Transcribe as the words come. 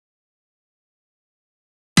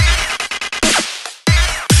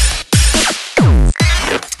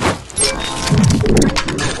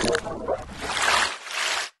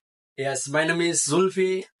Yes, my name is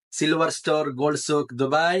Zulfi, Silver Star Gold Souk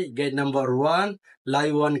Dubai, gate number 1,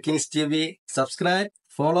 live on Kings TV. Subscribe,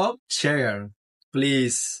 follow, share,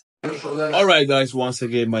 please. All right, guys. Once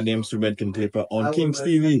again, my name is Ruben Paper on Kings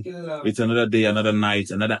TV. It's another day, another night,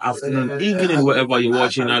 another afternoon, evening, wherever you're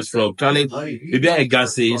watching us from. Charlie, maybe I can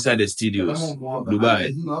say inside the studios,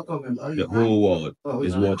 Dubai, the whole world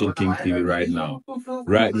is watching Kings TV right now,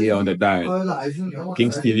 right here on the dial.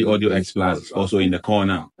 Kings TV Audio Express also in the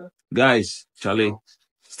corner. Guys, Charlie,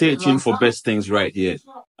 stay tuned for best things right here,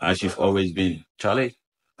 as you've always been. Charlie,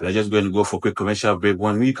 we're just going to go for a quick commercial break.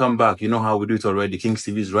 When we come back, you know how we do it already. Kings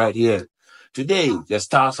TV is right here. Today, the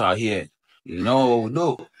stars are here.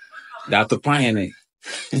 No, Dr. Pioneer.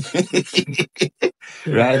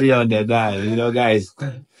 Right here on the dial. Guys,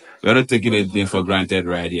 we're not taking anything for granted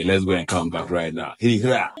right here. Let's go and come back right now.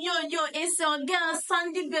 Yo, it's your girl,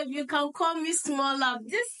 Sandy, babe. You can call me Small Love.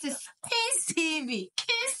 This is KingsTV.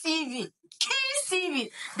 KingsTV,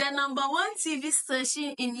 the #1 TV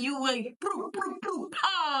station in UAE.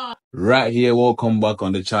 Right here, welcome back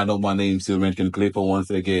on the channel. My name is Ruben Paper once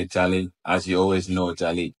again, Charlie. As you always know,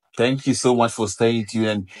 Charlie. Thank you so much for staying tuned.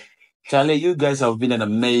 And Charlie, you guys have been an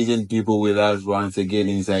amazing people with us once again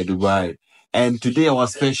inside Dubai. And today our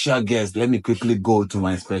special guest, let me quickly go to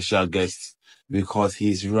my special guest because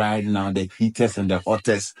he's right now the heatest and the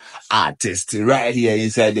hottest artist right here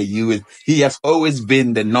inside the US. He has always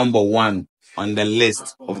been the #1 on the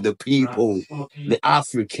list of the people, the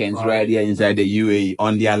Africans right here inside the UAE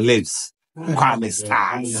on their lips.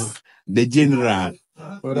 Qwamestar, the general.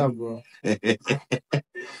 What up, bro?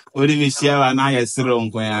 What do you share now? You're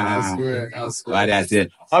strong.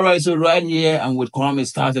 All right, so right here I'm with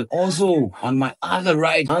Qwamestar, and also on my other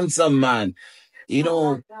right, handsome man.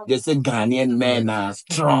 Just a Ghanaian man,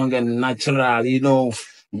 strong and natural.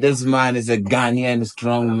 This man is a Ghanaian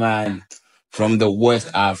strong man from the West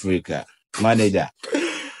Africa. Manager.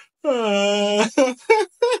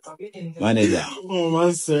 Manager. Oh,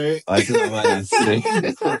 man, sorry.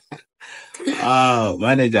 Oh,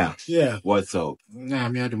 manager. Yeah. What's up? Nah,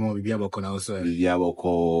 me had more. We have also. Yeah,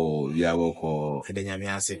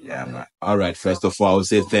 man. All right. First of all, I would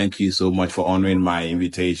say thank you so much for honoring my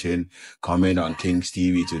invitation, coming on Kings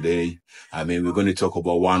TV today. I mean, we're going to talk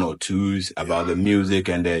about one or twos about the music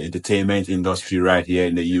and the entertainment industry right here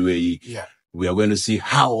in the UAE. Yeah. We are going to see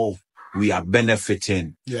how we are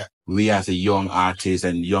benefiting. Yeah. We as a young artist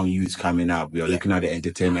and young youths coming up, we are looking at the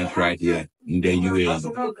entertainment right here in the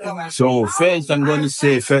UAE. So first, I'm going to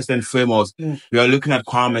say first and foremost, we are looking at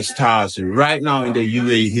Qwamestar right now in the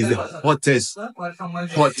UAE. He's the hottest,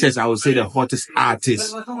 I would say the hottest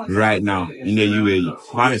artist right now in the UAE.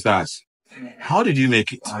 Qwamestar, how did you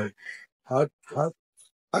make it? How?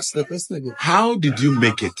 Ask the question again. How did you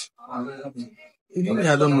make it?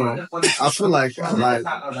 I don't know. I feel like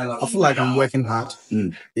I'm working hard.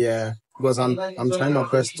 Yeah, because I'm trying my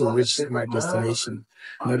best to reach my destination.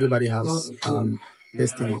 And everybody has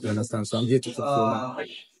destiny, you understand? So I'm here to fulfill.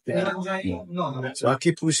 Yeah. So I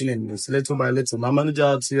keep pushing in this little by little. My manager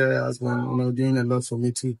out here has been doing a lot for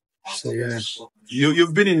me too. So yeah.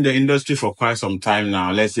 You've been in the industry for quite some time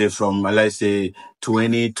now. Let's say from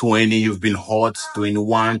 2020, you've been hot,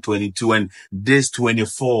 21, 22, and this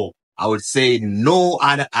 24. I would say no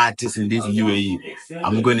other artist in this UAE,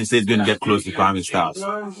 I'm going to say, is going to get close to Qwamestar.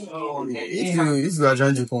 If you are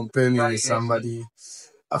trying to compare me with somebody,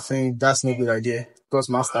 I think that's no good idea because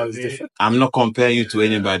my style is different. I'm not comparing you to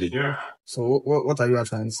anybody. So what are you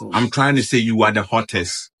trying to say? I'm trying to say you are the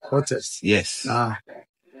hottest. Hottest? Yes.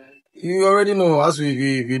 You already know, as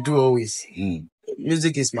we do always.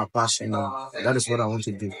 Music is my passion. That is what I want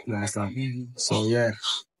to do. You understand? So yeah.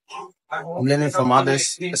 I'm learning from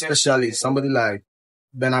others, especially somebody like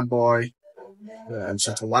Bernard Boy,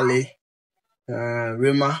 Shatawale,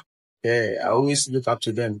 Rima. Yeah, I always look up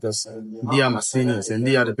to them because they are my seniors and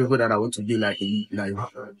they are the people that I want to be like in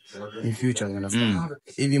future, you understand?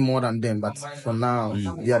 Even more than them, but for now,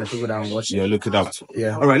 they are the people that I'm watching. Yeah, look it up to.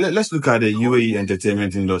 Yeah. All right, let's look at the UAE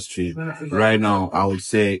entertainment industry. Right now, I would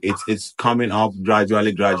say it's coming up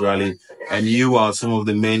gradually, and you are some of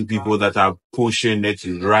the main people that are pushing it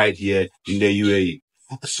right here in the UAE.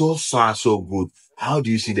 So far, so good. How do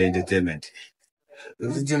you see the entertainment? The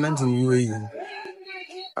entertainment in UAE.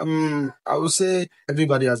 I would say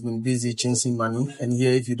everybody has been busy chasing money, and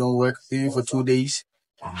here if you don't work even for 2 days,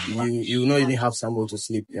 you will not even have somewhere to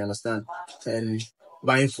sleep. You understand? And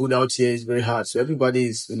buying food out here is very hard. So everybody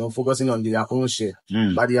is focusing on their own share,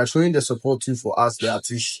 but they are showing the support too for us, the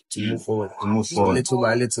artists, to move forward, little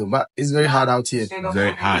by little. But it's very hard out here.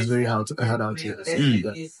 Very hard. It's very hard out here. So,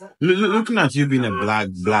 Looking at you being a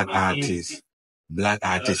black artist. black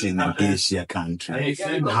artists in an Asia country.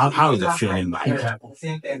 How is the feeling like?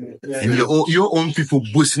 And your own people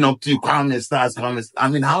boosting up to you, Qwamestar. I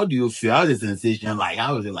mean, how do you feel? How is the sensation like?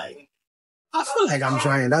 How is it like? I feel like I'm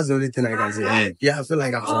trying. That's the only thing I can say. Yeah, I feel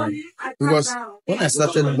like I'm trying. Because when I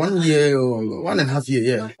started 1 year or 1.5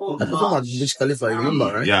 years, I performed at Burj Khalifa, you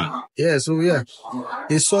remember, right? Yeah. Yeah, so yeah.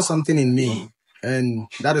 They saw something in me. And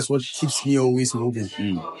that is what keeps me always moving.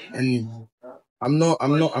 And I'm not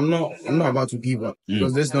about to give up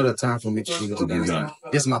because there's not a time for me to give up.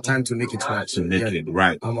 This is my time to make it right. To make it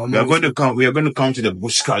right. We are going to come to the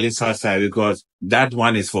Burj Khalifa side because that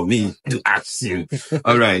one is for me to ask you.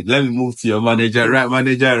 All right, let me move to your manager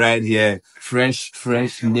right here. Fresh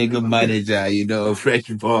nigga manager, you know, fresh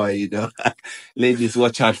boy, you know. Ladies,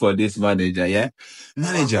 watch out for this manager, yeah?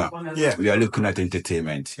 Manager, Yeah. we are looking at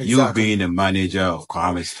entertainment. Exactly. You being a manager of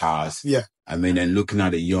Qwamestars. Yeah. I mean, and looking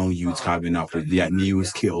at the young youth coming up with their new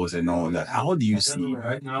skills and all that, how do you see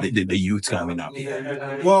the youth coming up?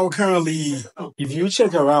 Well, currently, if you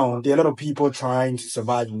check around, there are a lot of people trying to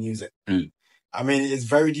survive in music. I mean, it's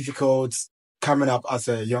very difficult coming up as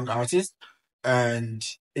a young artist, and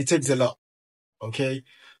it takes a lot. Okay,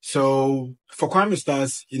 so for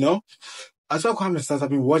Qwamestars, you know, I saw Qwamestars. I've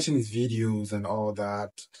been watching his videos and all that.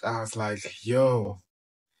 I was like, yo,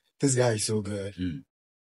 this guy is so good.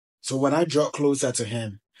 So when I draw closer to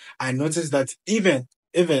him, I noticed that even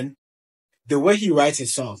the way he writes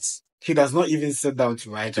his songs, he does not even sit down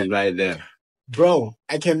to write it. Right there. Bro,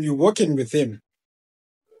 I can be working with him.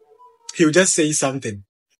 He'll just say something.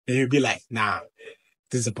 And he'll be like, nah,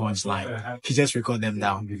 this is a punchline. He just record them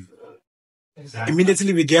down.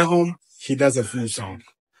 Immediately we get home, he does a full song.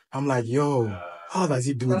 I'm like, yo, how does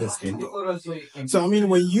he do this thing? So, I mean,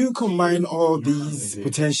 when you combine all these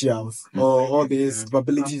potentials or all these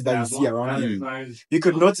abilities that you see around him, you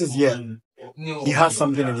could notice, he has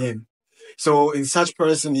something in him. So, in such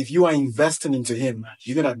person, if you are investing into him,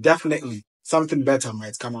 you know that definitely something better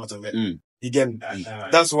might come out of it. Again,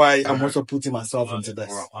 that's why I'm also putting myself into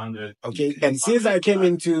this. Okay? And since I came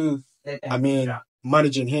into,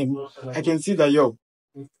 managing him, I can see that, you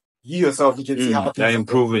yourself, you can see how they're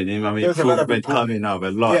improving. Improvement coming up a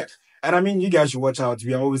lot. Yeah. And I mean, you guys should watch out.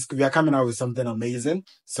 We are coming out with something amazing.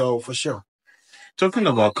 So for sure. Talking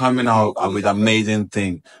about coming out with amazing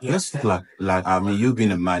thing. Let's you've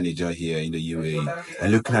been a manager here in the UAE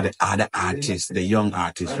and looking at the other artists, the young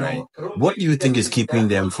artists, right? What do you think is keeping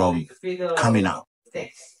them from coming out?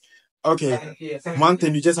 Okay. One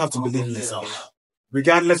thing, you just have to believe in yourself.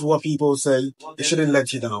 Regardless of what people say, it shouldn't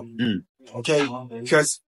let you down. Okay?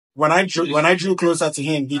 Because when I drew closer to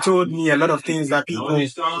him, he told me a lot of things that people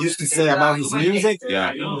used to say about his music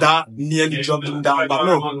that nearly dropped him down. But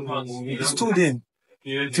no, he stood in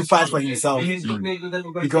to fight for himself.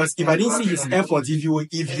 Because if I didn't see his effort,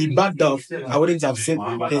 if he backed off, I wouldn't have seen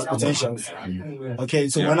his potentials. Okay,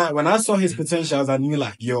 so when I saw his potentials, I knew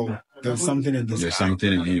like, yo, there's something in this. There's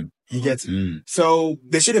something in him. You get it? So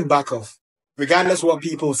they shouldn't back off. Regardless what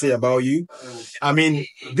people say about you. I mean,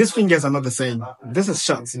 these fingers are not the same. This is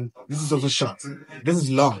short. This is also short. This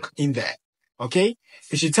is long in there. Okay?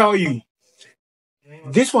 It should tell you,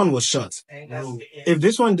 this one was short. If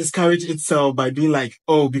this one discouraged itself by being like,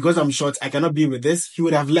 oh, because I'm short, I cannot be with this, he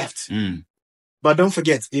would have left. But don't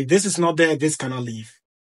forget, if this is not there, this cannot leave.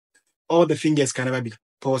 All the fingers can never be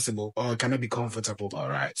possible or cannot be comfortable. All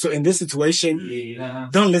right. So in this situation,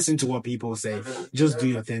 don't listen to what people say. Just do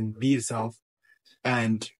your thing. Be yourself.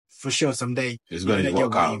 And for sure, someday it's going to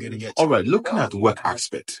work out. All right. Looking at the work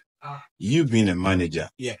aspect, you being a manager,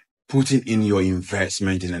 putting in your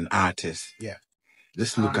investment in an artist.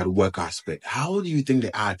 Let's look at work aspect. How do you think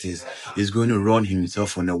the artist is going to run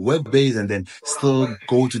himself on a web base and then still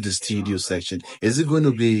go to the studio section? Is it going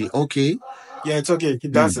to be okay? Yeah, it's okay. He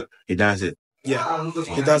does it. He does it. Yeah,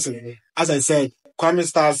 he does it. As I said,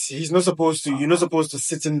 Qwamestar, you're not supposed to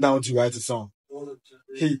sit him down to write a song.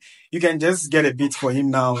 You can just get a beat for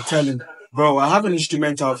him now. Tell him, bro, I have an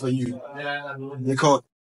instrumental for you. Because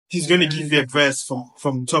he's going to give you a verse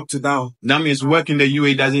from top to down. That means working the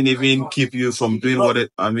UAE doesn't even keep you from doing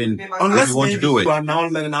unless you want to do it. You are now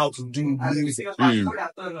learning how to do music.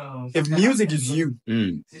 If music is you,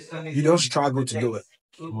 you don't struggle to do it.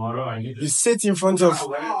 You sit in front of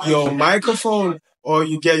your microphone or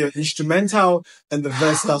you get your instrumental and the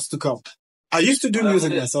verse starts to come. I used to do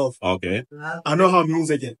music myself. Okay. I know how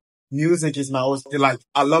music is my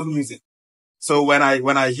I love music. So when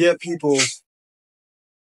I hear people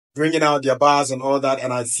bringing out their bars and all that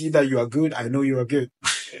and I see that you are good, I know you are good.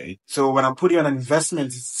 Okay. So when I'm putting on an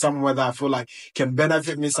investment somewhere that I feel like can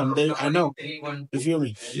benefit me someday, I know. You feel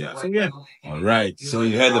me? Yeah. So yeah. All right. So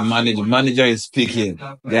you heard the manager. Manager is speaking.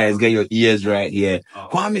 Guys, get your ears right here.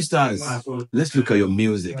 Qwamestars, let's look at your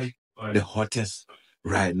music. The hottest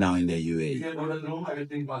right now in the UAE.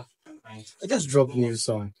 I just dropped a new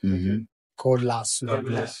song called Lasso.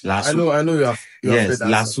 Lasso. I know you have Yes, heard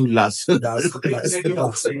that song. Lasso.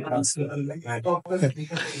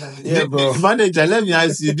 Yeah, bro. Manager, let me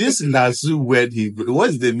ask you, this lasso word,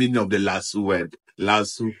 what's the meaning of the lasso word?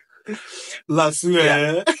 Lasso. Lasso,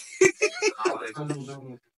 yeah.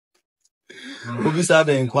 Obisa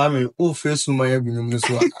the inquiry, face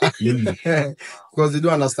because they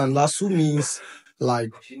don't understand. Lasso means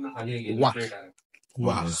like whack.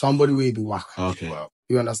 Wow. Somebody will be whack. Okay.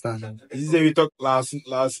 You understand? This is we talk last.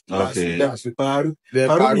 Okay. Paru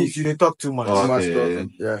means you they talk too much. Okay.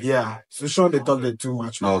 Yeah. So Sean they talk too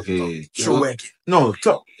much. Okay. Show work. No,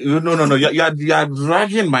 talk. No. You're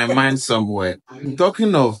dragging my mind somewhere.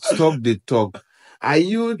 Talking of talk the talk. Are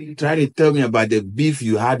you trying to tell me about the beef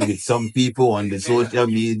you had with some people on the social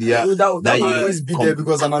media? That you always be there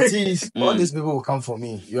because I'm artist. All these people will come for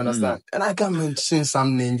me. You understand? And I can't mention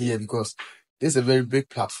some name here because this is a very big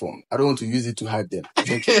platform. I don't want to use it to hype them.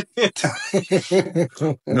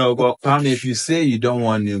 No, but Kwame, if you say you don't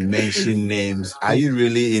want to mention names, are you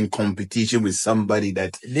really in competition with somebody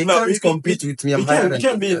that they can't compete with me? We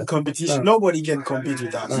can't be in competition. Nobody can compete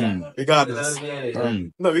with us, regardless.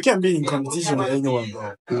 No, we can't be in competition with anyone,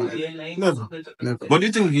 bro. Never. But do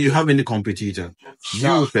you think you have any competitor?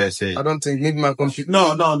 You per se. I don't think maybe my competitor.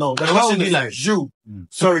 No. The question is like you.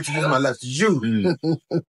 Sorry to use my left. You.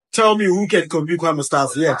 Tell me who can compete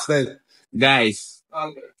Qwamestar? Yes, guys.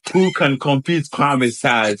 Who can compete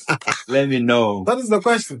Qwamestar? Let me know. That is the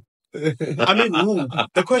question. I mean, who?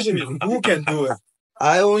 The question is, who can do it?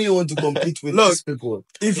 I only want to compete with these people.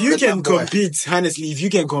 If you can compete, honestly, if you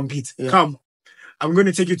can compete, come. I'm going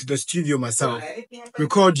to take you to the studio myself,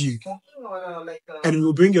 record you, and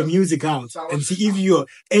we'll bring your music out and see if you're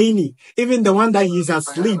any. Even the one that he's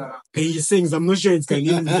asleep and he sings, I'm not sure it's going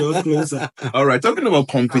to be closer. All right, talking about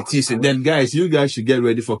competition, then guys, you guys should get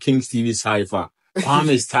ready for KingsTV Cypher.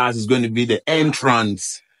 Qwamestar is going to be the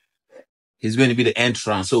entrance. He's going to be the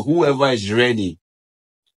entrance. So whoever is ready,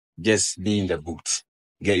 just be in the booth.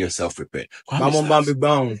 Get yourself prepared.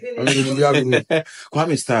 Qwamestars,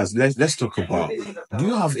 let's talk about. Do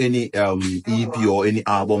you have any EP or any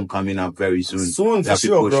album coming up very soon? Soon, for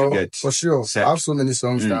sure, bro. For sure. I have so many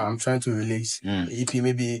songs that I'm trying to release. EP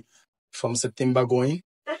maybe from September going.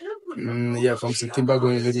 From September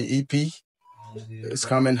going with the EP. It's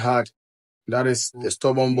coming hard. That is the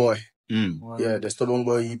Stubborn Boy. Yeah, the Stubborn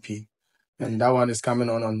Boy EP. And that one is coming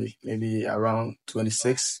on maybe around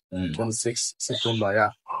 26 September, yeah.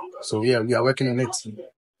 So yeah, we are working on it.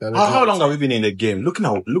 How long have you been in the game?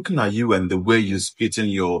 Looking at you and the way you're spitting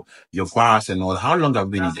your bars and all, how long have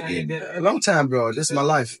you been in the game? A long time, bro. This is my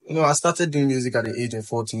life. You know, I started doing music at the age of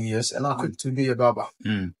 14 years and I quit to be a barber.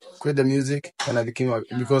 Quit the music and I became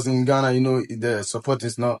because in Ghana, you know, the support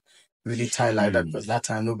is not really tight like that because that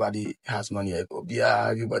time nobody has money.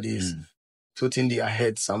 Everybody is putting their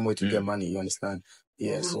head somewhere to get money, you understand?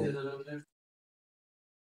 Yeah, so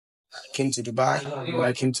I came to Dubai. When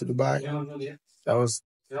I came to Dubai, that was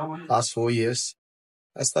last 4 years.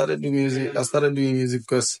 I started doing music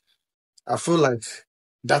because I feel like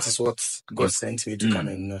that is what God sent me to come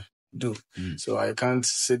and do. So I can't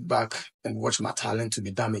sit back and watch my talent to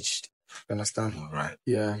be damaged. You understand? All right.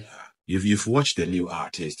 Yeah. You've watched the new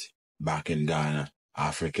artists back in Ghana,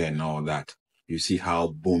 Africa and all that. You see how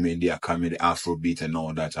booming they are coming, the Afrobeat and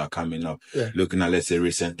all that are coming up. Yeah. Looking at, let's say,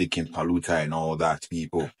 recently King Paluta and all that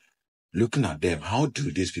people. Looking at them, how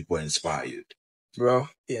do these people inspire you? Bro,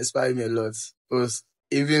 it inspired me a lot. Because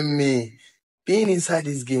even me, being inside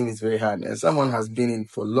this game is very hard. And someone has been in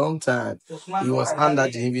for a long time. He was under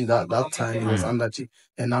G, even that time he was under G.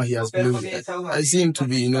 And now he has blue. I see him to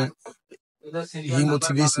be, you know, he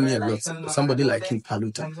motivates me a lot. Somebody like King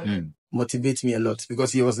Paluta motivates me a lot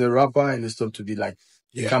because he was a rapper and he stopped to be like,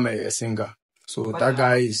 become a singer. So that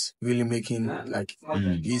guy is really making, like,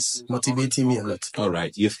 he's motivating me a lot. All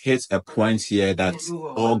right. You've hit a point here that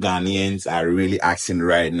all Ghanaians are really asking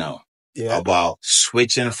right now about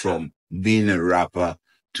switching from being a rapper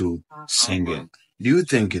to singing. Do you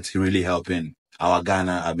think it's really helping our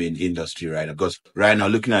Ghana, industry right now? Because right now,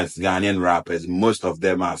 looking at Ghanaian rappers, most of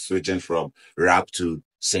them are switching from rap to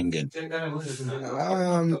singing.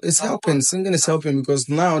 It's helping. Singing is helping because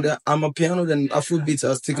now that I'm a piano and Afrobeats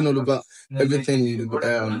has taken all over everything in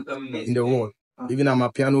the world. Even I'm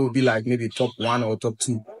a piano will be like maybe top 1 or top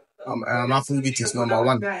 2. Afrobeat is number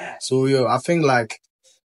 1. So I think like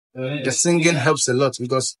the singing helps a lot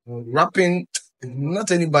because rapping,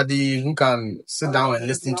 not anybody who can sit down and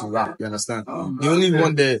listen to rap, you understand? They only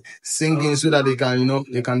want the singing so that they can,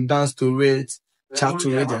 they can dance to it, chat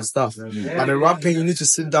to it and stuff. But the rapping, you need to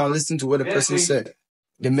sit down, listen to what the person said,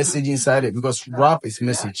 the message inside it, because rap is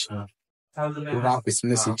message. Rap is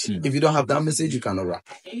message. If you don't have that message, you cannot rap.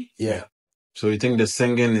 Yeah. So you think the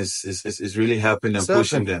singing is really helping them,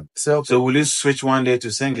 pushing them? So will you switch one day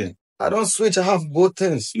to singing? I don't switch. I have both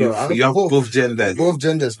things, bro. You have both genders. Both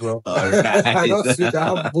genders, bro. All right. I don't switch.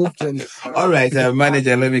 I have both genders. All right,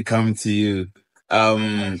 manager. Let me come to you.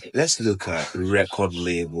 Let's look at record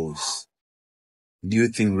labels. Do you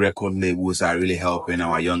think record labels are really helping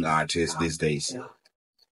our young artists these days?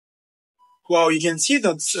 Well, you can see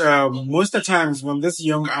that most of the times when this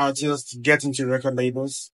young artists get into record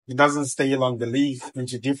labels, it doesn't stay long. They leave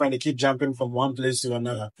into different. They keep jumping from one place to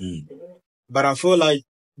another. But I feel like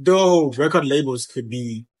though record labels could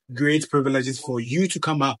be great privileges for you to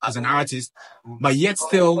come up as an artist, but yet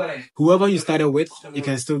still, whoever you started with, you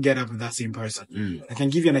can still get up with that same person. I can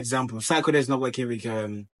give you an example. Psycho is not working with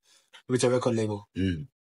a record label. You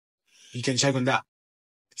can check on that.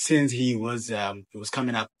 Since he was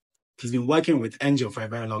coming up, he's been working with Angel for a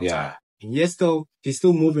very long time. And yet still, he's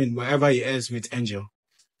still moving wherever he is with Angel.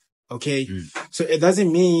 Okay? So it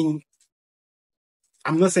doesn't mean,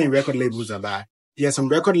 I'm not saying record labels are bad. There are some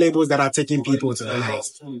record labels that are taking people to the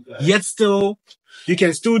highest. Yet still, you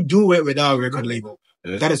can still do it without a record label.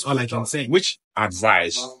 That is all I can say. Which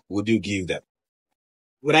advice would you give them?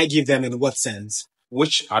 Would I give them in what sense?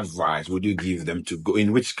 Which advice would you give them to go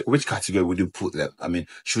in? Which category would you put them? I mean,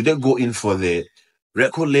 should they go in for the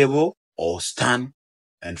record label or stand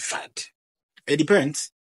and fight? It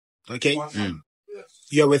depends. Okay?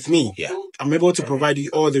 You're with me. Yeah. I'm able to provide you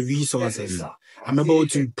all the resources. I'm able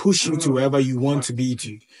to push you to wherever you want to be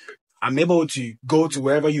to. I'm able to go to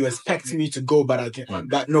wherever you expect me to go, but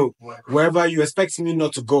wherever you expect me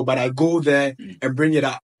not to go, but I go there and bring it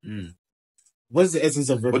up. What's the essence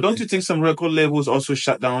of record? But don't you think some record labels also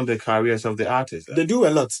shut down the careers of the artists? They do a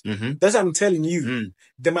lot. That's what I'm telling you.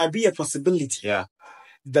 There might be a possibility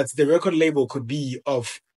that the record label could be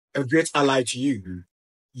of a great ally to you.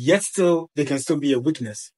 Yet still, they can still be a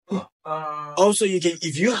weakness. Also,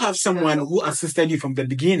 if you have someone who assisted you from the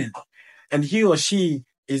beginning, and he or she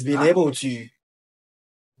is being able to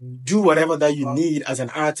do whatever that you need as an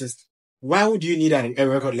artist, why would you need a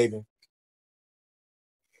record label?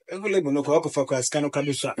 So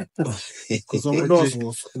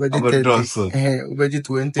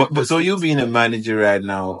you being a manager right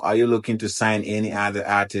now, are you looking to sign any other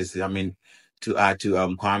artists? I mean, to add to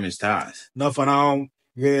Qwamestar? Not for now.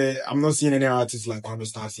 I'm not seeing any artists like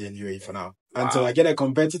Qwamestar here in UAE for now. Until I get a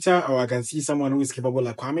competitor or I can see someone who is capable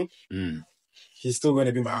like Kwame, he's still going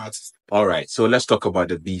to be my artist. All right. So let's talk about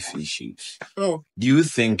the beef issues. Oh. Do you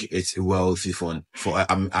think it's wealthy for an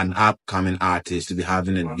upcoming artist to be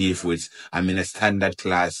having a beef with, a standard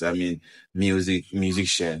class,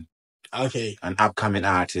 musician? Okay. An upcoming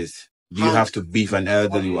artist. Do you have to beef an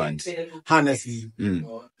elderly one? Honestly.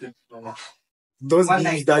 Those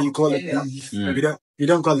beefs that you call it beef, you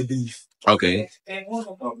don't call it beef. Okay.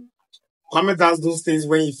 Kwame does those things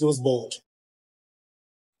when he feels bored.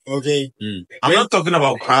 Okay. I'm not talking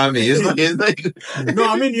about Kwame.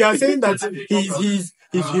 No, you are saying that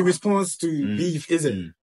he responds to beef, isn't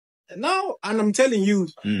it? No, and I'm telling you,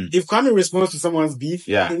 if Kwame responds to someone's beef,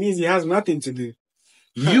 it means he has nothing to do.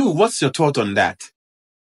 What's your thought on that?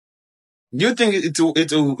 Do you think it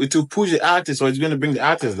will push the artist or it's going to bring the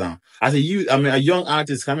artist down? As a young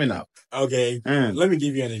artist coming up. Okay. Let me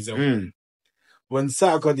give you an example. When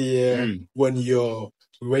Sarkodie, when your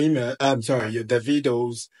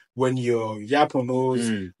Davidos, when your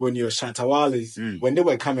Yaponos, when your Shantawalis, when they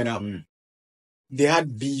were coming up, they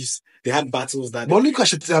had beefs, they had battles that. But look at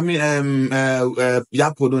Yapono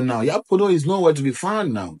now. Yapono is nowhere to be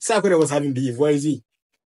found now. Sarkodie was having beef. Where is he?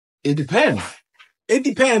 It depends. It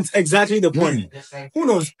depends. Exactly the point. Who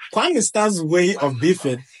knows? Qwamestar's way of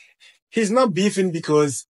beefing, he's not beefing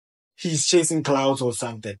because he's chasing clouds or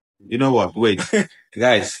something. You know what? Wait.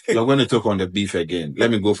 Guys, we're going to talk on the beef again. Let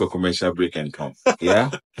me go for commercial break and come.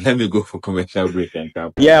 Yeah? Let me go for commercial break and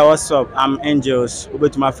come. Yeah, what's up? I'm Angels. Over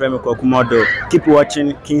to my friend Kokumodo. Keep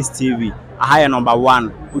watching KingsTV. Higher number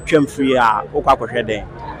 1. We came free.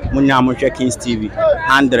 KingsTV.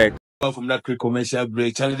 100. From that quick commercial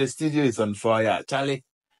break, Charlie, the studio is on fire. Charlie,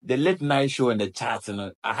 the late night show and the charts, this is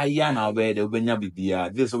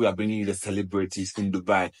what we are bringing you the celebrities in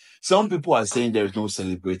Dubai. Some people are saying there is no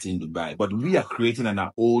celebrity in Dubai, but we are creating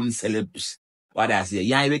our own celebs. What I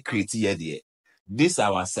say, we create here. these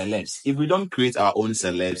are our celebs. If we don't create our own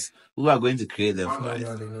celebs, who are going to create them for us?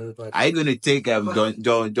 Are you going to take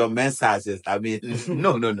Qwamestar? I mean,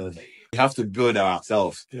 no. We have to build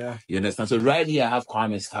ourselves. Yeah. You understand? So right here, I have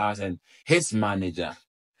Qwamestar and his manager,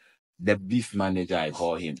 the beef manager, I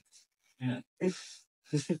call him.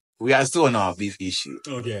 We are still on our beef issue.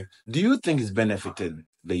 Okay. Do you think it's benefiting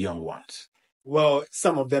the young ones? Well,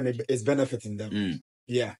 some of them is benefiting them. Mm.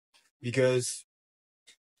 Yeah. Because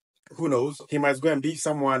who knows? He might go and beat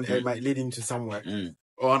someone, it might lead him to somewhere.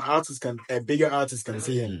 Or a bigger artist can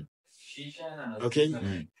see him.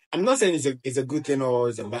 Okay? I'm not saying it's a good thing or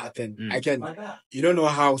it's a bad thing. You don't know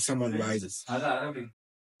how someone rises.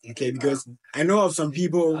 Okay, because I know of some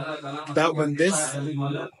people that when this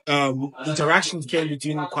interactions came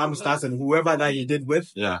between Qwamestar and whoever that he did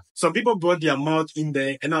with, some people brought their mouth in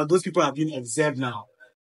there, and now those people have been observed now.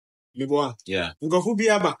 Yeah.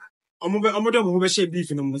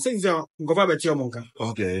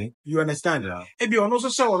 Okay. You understand? Maybe on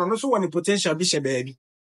also one potential baby.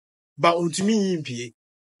 But to me,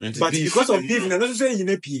 but because of beef, I'm not saying you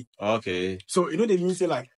know pee. Okay. So you know they mean say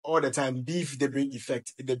like all the time beef they bring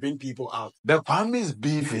effect, they bring people out. The Kwame's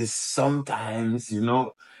beef is sometimes, you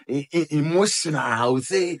know, emotional. I would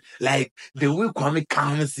say like the way Kwame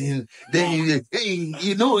comes in, then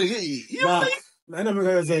you know, I'm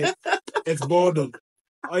gonna say it's boredom.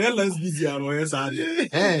 Oh yeah, let's be there.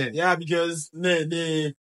 Yeah, because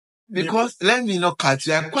because let me not catch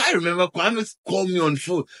you. I quite remember Kwame called me on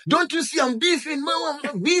phone. Don't you see I'm beefing, man?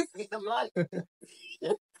 I'm beefing. I'm like,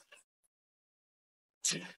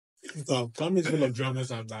 so Kwame's full of drama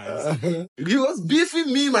sometimes. He was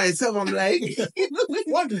beefing me myself. I'm like,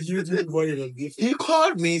 what did you do before you were beefing? He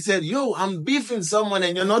called me. He said, "Yo, I'm beefing someone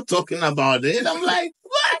and you're not talking about it." I'm like,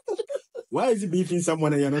 what? Why is he beefing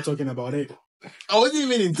someone and you're not talking about it? I wasn't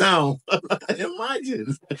even in town.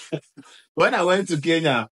 Imagine. When I went to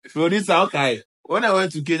Kenya, when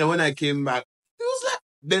I came back, it was like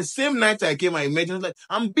the same night I came, I imagined like,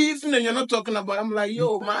 I'm beefing and you're not talking about it. I'm like,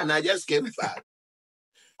 yo, man, I just came back.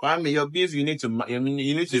 Kwame, your beef, you need to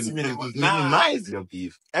minimize your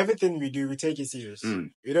beef. Everything we do, we take it serious.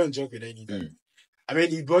 We don't joke with anything. I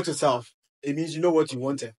mean, you brought yourself. It means you know what you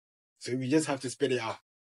wanted. So we just have to spit it out.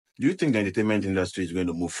 Do you think the entertainment industry is going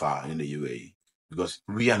to move far in the UAE? Because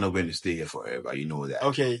we are not going to stay here forever. You know that.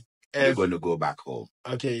 Okay. We're going to go back home.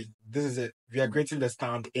 Okay. This is it. We are creating the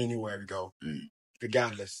stand anywhere we go.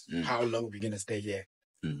 Regardless how long we're going to stay here.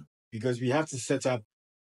 Because we have to set up.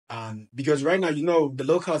 Because right now, you know, the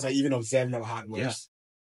locals are even observing our hard work.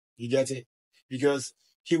 You get it? Because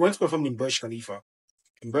he went to perform in Burj Khalifa.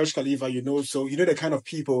 In Burj Khalifa, you know, so you know the kind of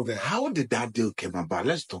people there. How did that deal come about?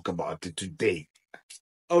 Let's talk about it today.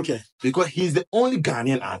 Okay. Because he's the only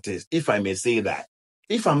Ghanaian artist, if I may say that.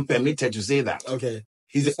 If I'm permitted to say that. Okay.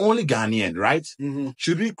 He's the only Ghanaian, right?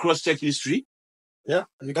 Should we cross-check history? Yeah.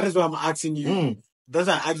 That is what I'm asking you. That's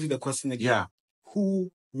why I asked you the question again. Yeah. Who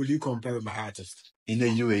will you compare with my artist? In the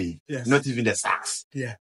UAE? Yes. Not even the Sax.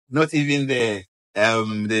 Yeah. Not even the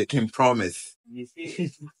King Promise.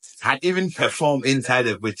 Had even performed inside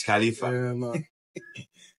the Burj Khalifa. Yeah, man.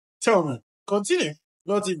 Tell me. Continue.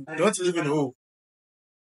 Not even who.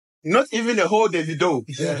 Not even the whole Davido.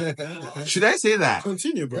 Yeah. Should I say that?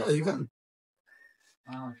 Continue, bro. Yeah, you can.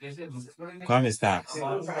 Qwamestar,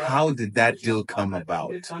 how did that deal come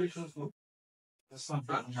about? I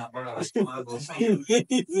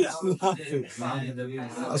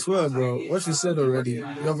swear, bro. What you said already, you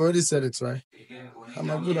have already said it, right?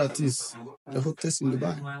 I'm a good artist. The hottest in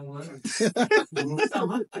Dubai. I'm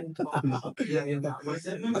the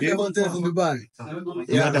hottest in Dubai.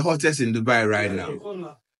 You are the hottest in Dubai right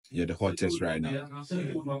now. You're the hottest right now.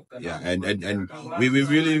 Yeah, and we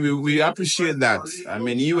really appreciate that. I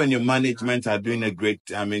mean, you and your management are doing a great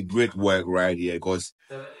work right here. Because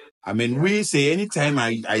I mean, we say anytime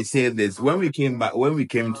I say this, when we came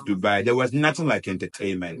to Dubai, there was nothing like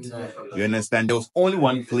entertainment. You understand? There was only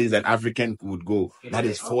one place that African would go. That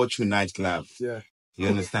is Fortune nightclub. Yeah. You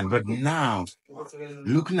understand? But now,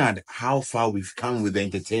 looking at how far we've come with the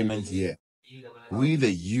entertainment here, we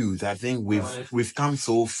the youth, I think we've come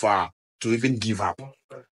so far to even give up.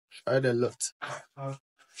 Tried a lot.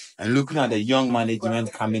 And looking at the young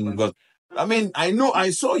management coming, because I mean, I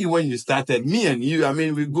saw you when you started. Me and you, I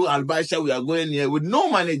mean, we go Al-Baisha, we are going here with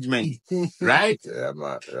no management, right? Yeah,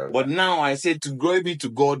 man. Yeah, but now I say to glory be to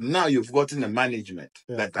God, now you've gotten a management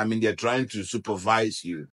that, I mean, they're trying to supervise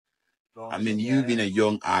you. I mean, you being a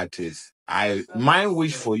young artist, my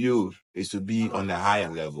wish for you is to be on a higher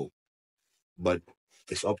level. But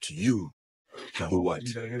it's up to you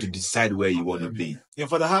to decide where you want to be. Yeah,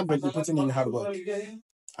 for the hard work, you're putting in hard work.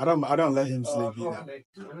 I don't let him sleep either.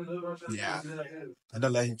 Yeah, I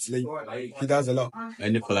don't let him sleep. He does a lot.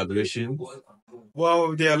 Any collaboration?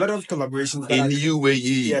 Well, there are a lot of collaborations that In are-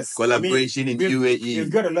 UAE. Yes, Collaboration in we've UAE.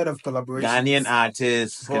 got a lot of collaborations. Ghanaian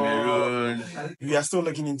artists, But Cameroon. we are still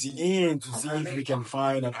looking into it to see if we can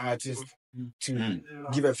find an artist to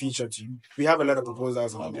give a feature to. We have a lot of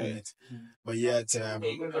proposals on it, but yet,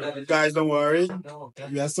 guys, don't worry.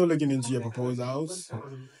 We are still looking into your proposals.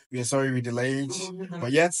 We are sorry we delayed,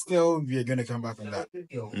 but yet still we are going to come back on that.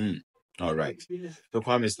 All right. So,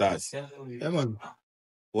 Qwamestar, Yeah, man.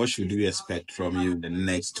 what should we expect from you in the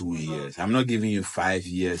next 2 years? I'm not giving you 5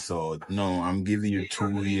 years or no, I'm giving you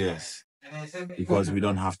 2 years because we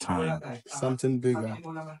don't have time. Something bigger.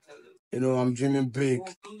 You know, I'm dreaming big.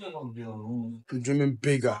 I'm dreaming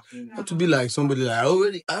bigger. Not to be like somebody like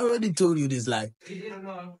I already told you this, like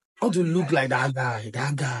not to look like that guy.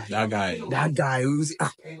 Who's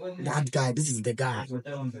that guy. This is the guy.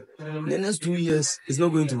 In the next 2 years, it's not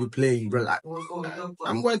going to be playing, bro. Like,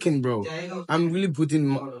 I'm working, bro. I'm really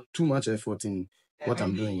putting too much effort in what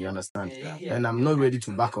I'm doing, you understand? And I'm not ready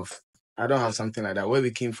to back off. I don't have something like that. Where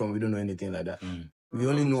we came from, we don't know anything like that. We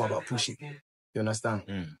only know about pushing. You understand?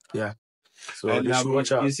 Yeah. So And you now, should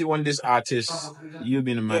watch out. you see, when this artist, you've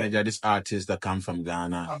been a manager, this artist that come from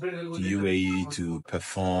Ghana to UAE to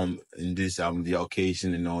perform in this the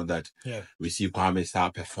occasion and all that. Yeah. We see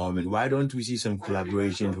Qwamestar performing. Why don't we see some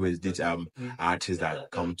collaboration with these artists that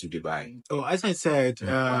come to Dubai? Oh, as I said,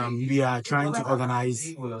 we are trying to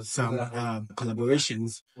organize some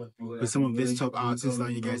collaborations with some of these top artists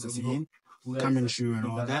that you guys are seeing coming through and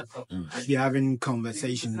all that. We are having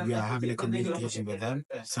conversations, we are having a communication with them.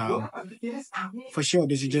 So for sure,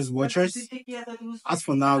 they should just watch us. As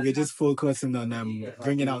for now, we're just focusing on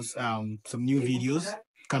bringing out some new videos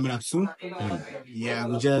coming up soon. Yeah,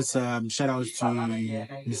 we just shout out to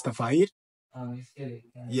Mr. Fahid.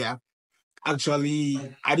 Yeah. Actually,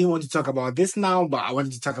 I didn't want to talk about this now, but I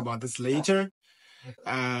wanted to talk about this later.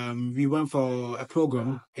 We went for a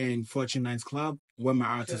program in Fortune 9's club where my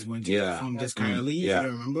artist went to perform this Kylie, if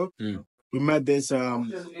you remember. We met this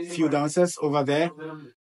few dancers over there,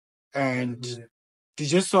 and they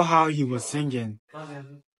just saw how he was singing.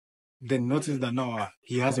 They noticed that no,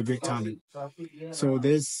 he has a great talent. So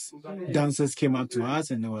these dancers came up to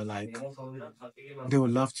us and they were like, they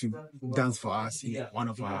would love to dance for us in one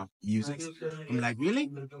of our musics. I'm like,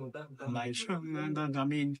 really? I'm like, sure. I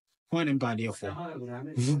mean, what am I here for?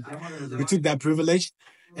 We took that privilege,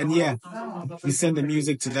 and yeah, we sent the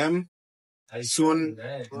music to them. Soon,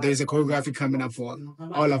 there's a choreography coming up for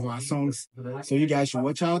all of our songs. So you guys should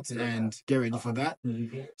watch out and get ready for that.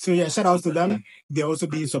 So yeah, shout out to them. They're also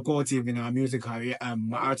being supportive in our music career,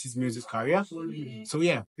 my artist music career. So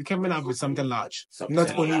yeah, we're coming up with something large.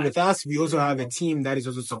 Not only with us, we also have a team that is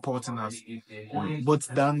also supporting us.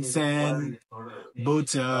 Both dancing,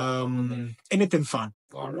 both anything fun.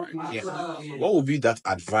 All right. Yeah. What would be that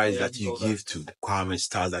advice that you give to the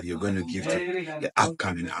Qwamestar that you're going to give to the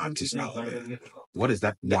upcoming artists out there? What is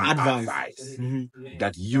that one advice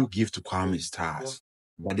that you give to Qwamestar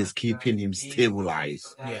that is keeping him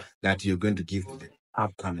stabilized? That you're going to give to the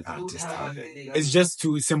upcoming artists out there? It's just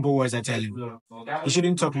two simple words I tell you. You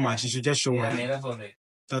shouldn't talk much. You should just show up.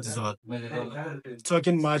 That is all.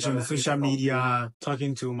 Talking much on social media,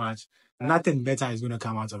 talking too much, nothing better is going to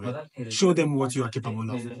come out of it. Show them what you are capable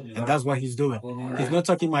of. And that's what he's doing. He's not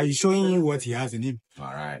talking much. He's showing you what he has in him. All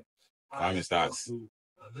right. Qwamestar,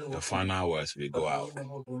 the final words we go out.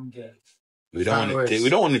 We don't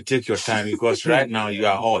want to take your time because right now you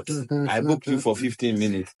are hot. I booked you for 15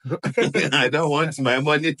 minutes. I don't want my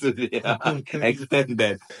money to be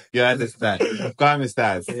extended. You understand?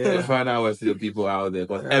 Qwamestar, the final words to the people out there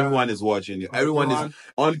because everyone is watching you. Everyone is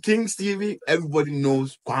on KingsTV. Everybody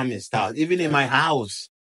knows Qwamestar. Even in my house,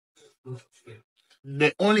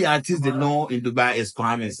 the only artist they know in Dubai is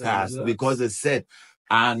Qwamestar because they said,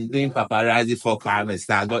 I'm doing paparazzi for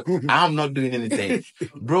Qwamestar, but I'm not doing anything.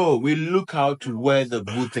 Bro, we look out to where the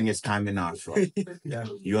good thing is coming out from.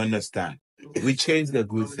 You understand? We change the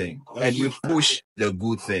good thing and we push the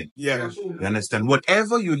good thing. Yeah. You understand?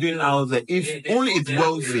 Whatever you're doing out there, if only it's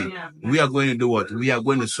wealthy, we are going to do what? We are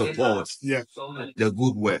going to support the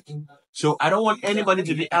good work. So I don't want anybody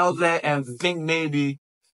to be out there and think maybe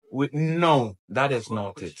no, that is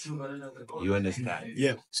not it. You understand?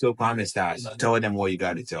 Yeah. So, Qwamestar, tell them what you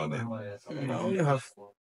got to tell them.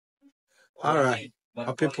 All right.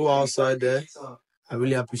 Our people outside there, I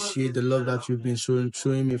really appreciate the love that you've been showing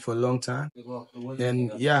me for a long time.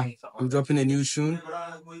 And yeah, I'm dropping a new tune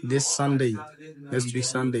this Sunday, next week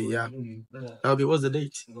Sunday. Yeah, that'll be, what's the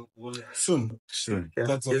date? Soon. Yeah,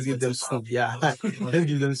 let's give them soon. Yeah, let's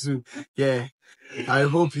give them soon. Yeah, I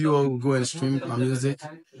hope you all will go and stream my music,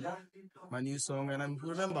 my new song. And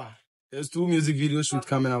remember, there's 2 music video shoots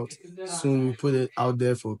coming out soon. We put it out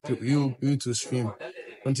there for you to stream.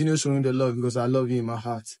 Continue showing the love because I love you in my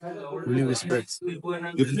heart. Really respect.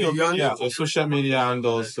 Or social media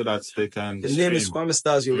handles so that they can. The name is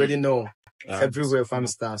Qwamestar. You already know. Everywhere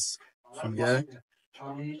Qwamestar. Yeah.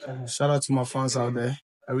 Shout out to my fans out there.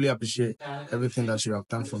 I really appreciate everything that you have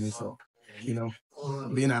done for me for,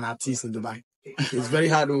 being an artist in Dubai. It's very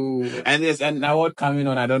hard to. And award coming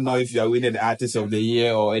on. I don't know if you are winning the artist of the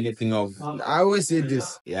year or anything of. I always say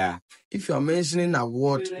this. Yeah. If you are mentioning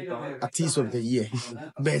award, artist of the year,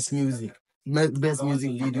 best music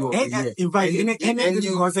video of the year. In fact,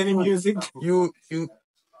 anything concerning music, you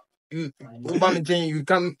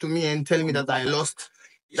come to me and tell me that I lost.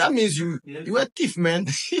 That means you a thief, man.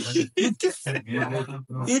 You thief.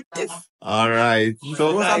 You thief. All right.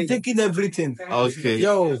 So I'm taking everything. Okay.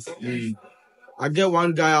 Yo, I get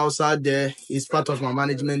one guy outside there. He's part of my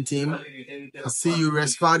management team. I see you,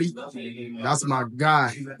 Respari. That's my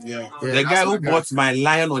guy. Yeah, the guy who bought my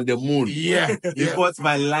lion on the moon. Yeah. He bought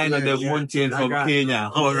my lion on the mountain from Kenya.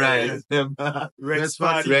 All right.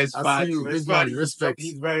 Respari. I see you. Respari. Respect.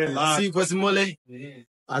 he's very I large. see you, Kwasimole.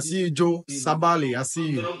 I see you, Joe Sabali. I see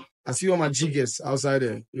you. I see all my jiggers outside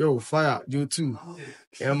there. Yo, fire. You too.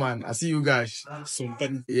 Yeah, man. I see you guys.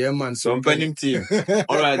 Yeah, man. Company team.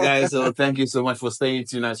 All right, guys. So thank you so much for staying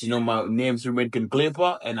tuned. As you know, my name's Jamaican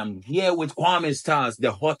Clipper, and I'm here with Qwamestar,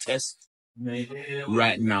 the hottest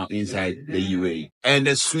right now inside the UAE, and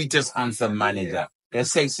the sweetest handsome manager. The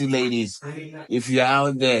sexy ladies, if you're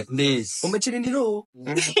out there, please.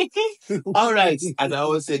 All right. As I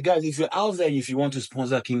always say, guys, if you're out there, if you want to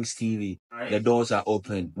sponsor Kings TV, the doors are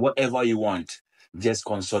open. Whatever you want, just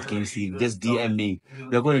consult Kings TV. Just DM me.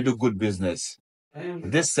 We're going to do good business.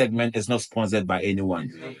 This segment is not sponsored by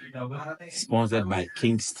anyone. Sponsored by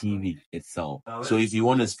Kings TV itself. So if you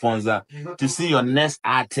want to sponsor to see your next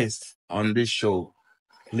artist on this show,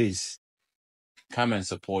 please come and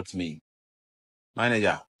support me.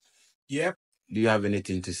 Manager. Yep. Do you have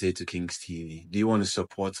anything to say to Kings TV? Do you want to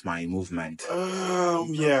support my movement?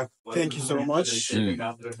 Yeah. Thank you so much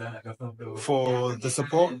for the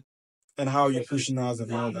support and how you're pushing us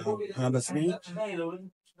and all that. Honestly,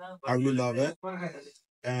 I really love it,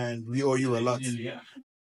 and we owe you a lot.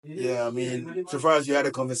 Yeah, I mean, so far as you had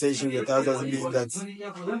a conversation with us doesn't mean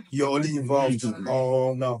that you're only involved.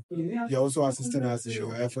 Oh no, you're also assisting us in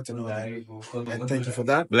your effort and all that. And thank you for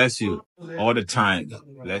that. Bless you all the time.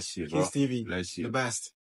 Bless you, bro. Kings TV, Bless the you.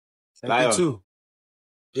 best. Thank you too.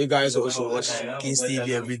 You guys also watch Kings TV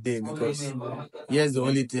every day because here's the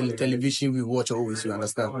only television we watch always, you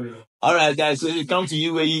understand? All right, guys. So if you come to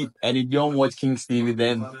UAE and you don't watch Kings TV,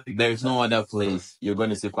 then there's no other place you're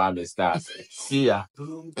going to see Qwamestar. See ya.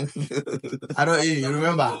 You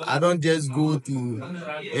remember, I don't just go to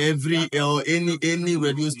every or any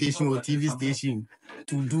radio station or TV station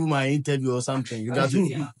to do my interview or something. You got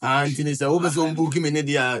to. And it's a